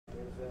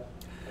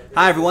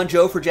Hi everyone,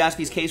 Joe for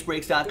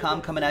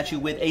JaspysCaseBreaks.com coming at you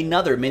with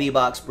another mini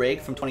box break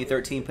from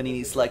 2013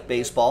 Panini Select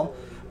Baseball.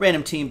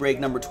 Random team break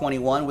number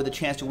 21 with a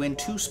chance to win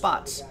 2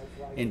 spots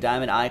in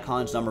Diamond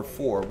Icons number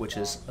 4, which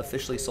is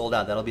officially sold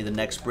out. That'll be the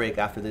next break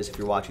after this if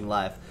you're watching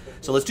live.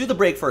 So let's do the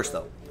break first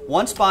though.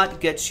 1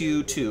 spot gets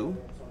you 2.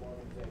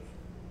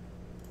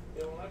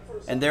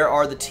 And there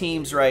are the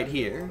teams right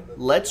here.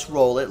 Let's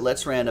roll it,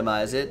 let's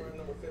randomize it.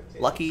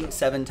 Lucky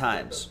 7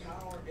 times.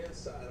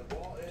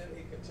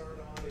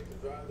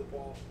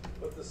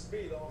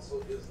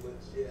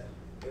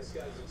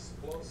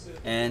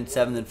 And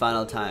 7th and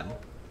final time.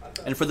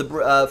 And for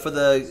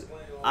the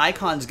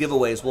Icons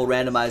giveaways, we'll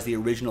randomize the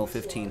original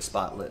 15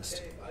 spot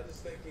list.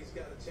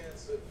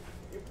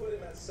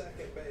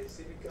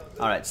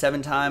 All right,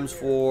 7 times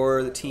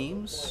for the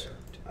teams.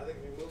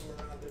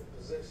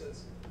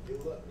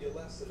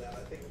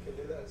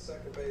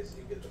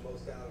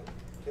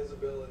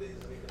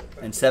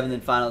 And 7th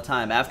and final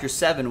time. After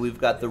 7, we've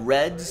got the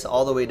Reds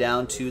all the way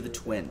down to the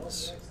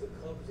Twins.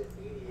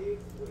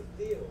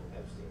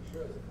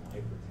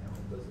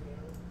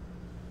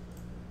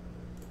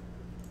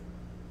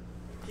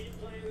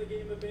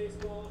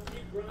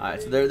 All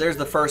right, so there's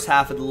the first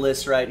half of the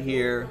list right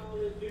here.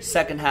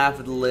 Second half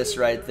of the list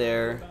right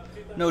there.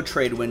 No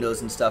trade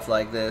windows and stuff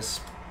like this.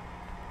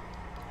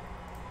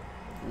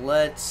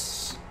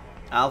 Let's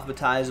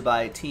alphabetize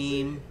by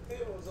team.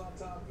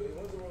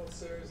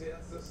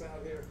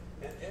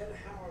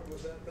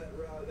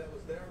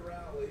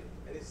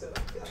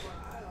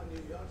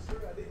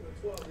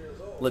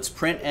 Let's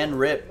print and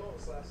rip.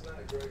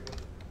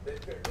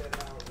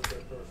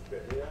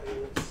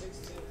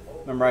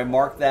 Remember, I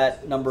marked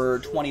that number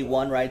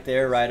 21 right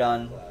there, right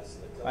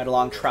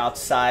along Trout's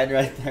side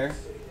right there.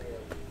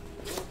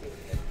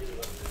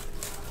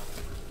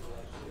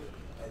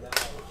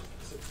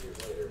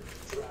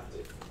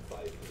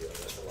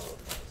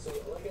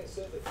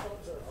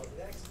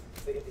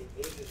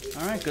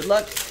 All right, good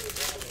luck.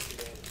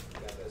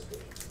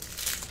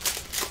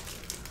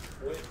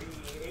 With the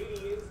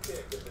 88th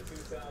pick of the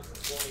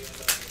 2020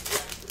 MLB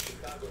draft, the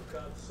Chicago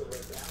Cubs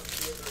select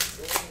outfielder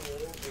Jordan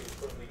Wolby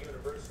from the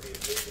University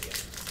of Michigan.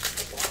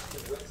 The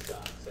Boston Red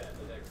Sox at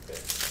the next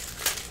pick.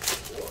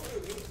 Wolby,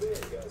 he's big,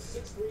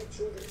 6'3",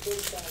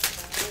 245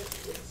 pounds,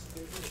 great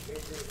student,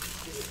 major in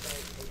computer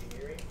science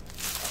engineering.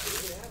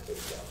 He's an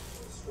athlete, though.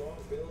 Strong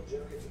build,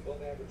 generates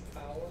above average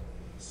power.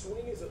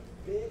 Swing is a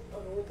bit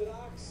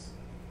unorthodox.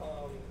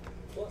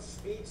 Plus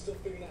speed, still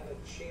figuring out how to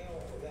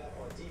channel that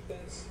on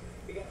defense.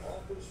 We got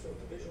offers from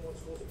Division I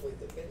schools to play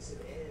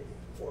defensive end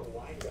or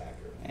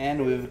linebacker.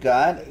 And we've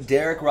got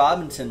Derek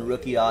Robinson,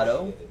 rookie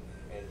auto.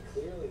 And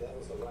clearly that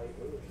was the right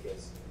move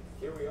because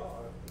here we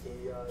are.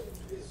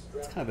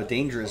 It's kind of a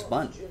dangerous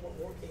bunt.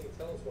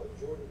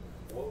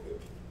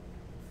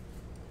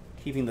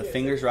 Keeping the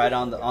fingers right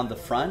on the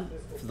front.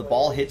 If the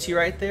ball hits you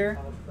right there,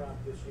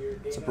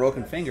 it's a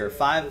broken finger.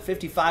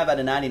 55 out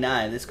of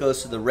 99. This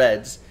goes to the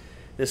Reds.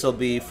 This will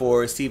be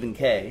for Stephen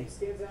K.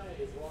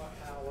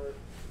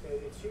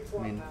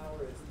 I mean,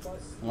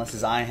 unless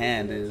his eye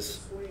hand is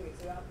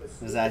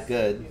that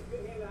good.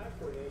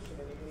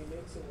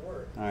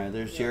 All right,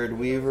 there's Jared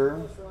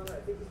Weaver.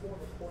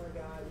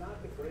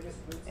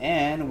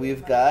 And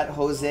we've got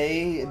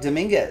Jose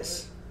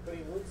Dominguez.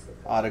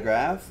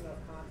 Autograph.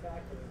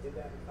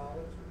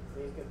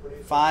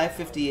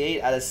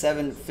 558 out of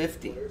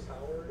 750.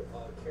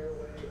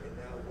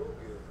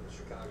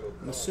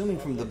 I'm assuming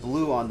from the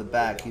blue on the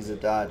back, he's a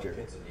Dodger.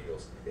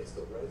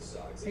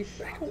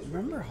 I don't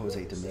remember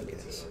Jose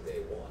Dominguez.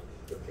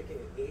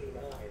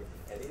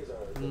 I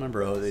don't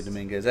remember Jose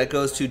Dominguez. That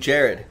goes to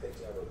Jared.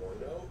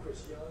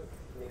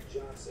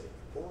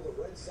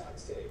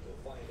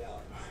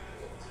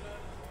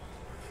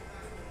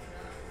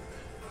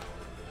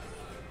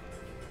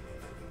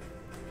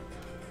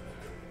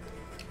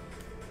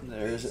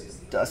 There's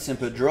Dustin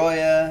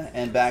Pedroia,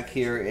 and back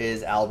here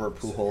is Albert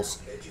Pujols.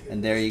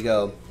 And there you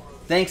go.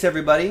 Thanks,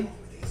 everybody.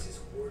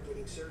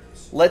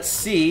 Let's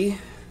see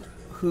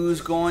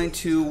who's going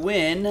to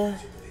win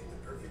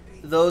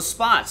those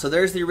spots. So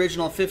there's the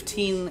original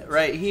 15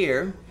 right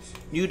here.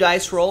 New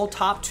dice roll,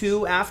 top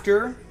 2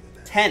 after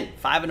 10.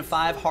 5 and a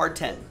 5, hard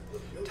 10.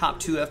 Top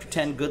 2 after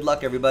 10. Good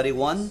luck, everybody.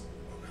 1,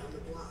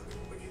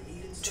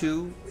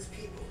 2,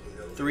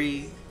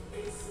 3,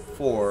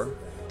 4,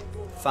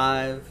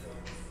 5,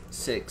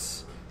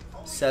 6,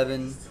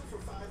 7,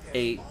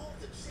 8,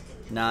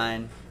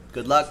 9.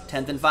 Good luck.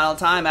 10th and final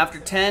time. After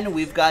 10,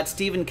 we've got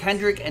Stephen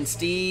Kendrick and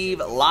Steve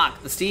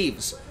Locke. The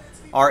Steves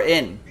are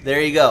in. There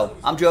you go.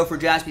 I'm Joe for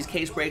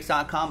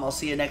JaspysCaseBreaks.com. I'll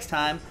see you next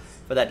time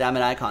for that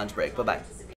Diamond Icons break. Bye-bye.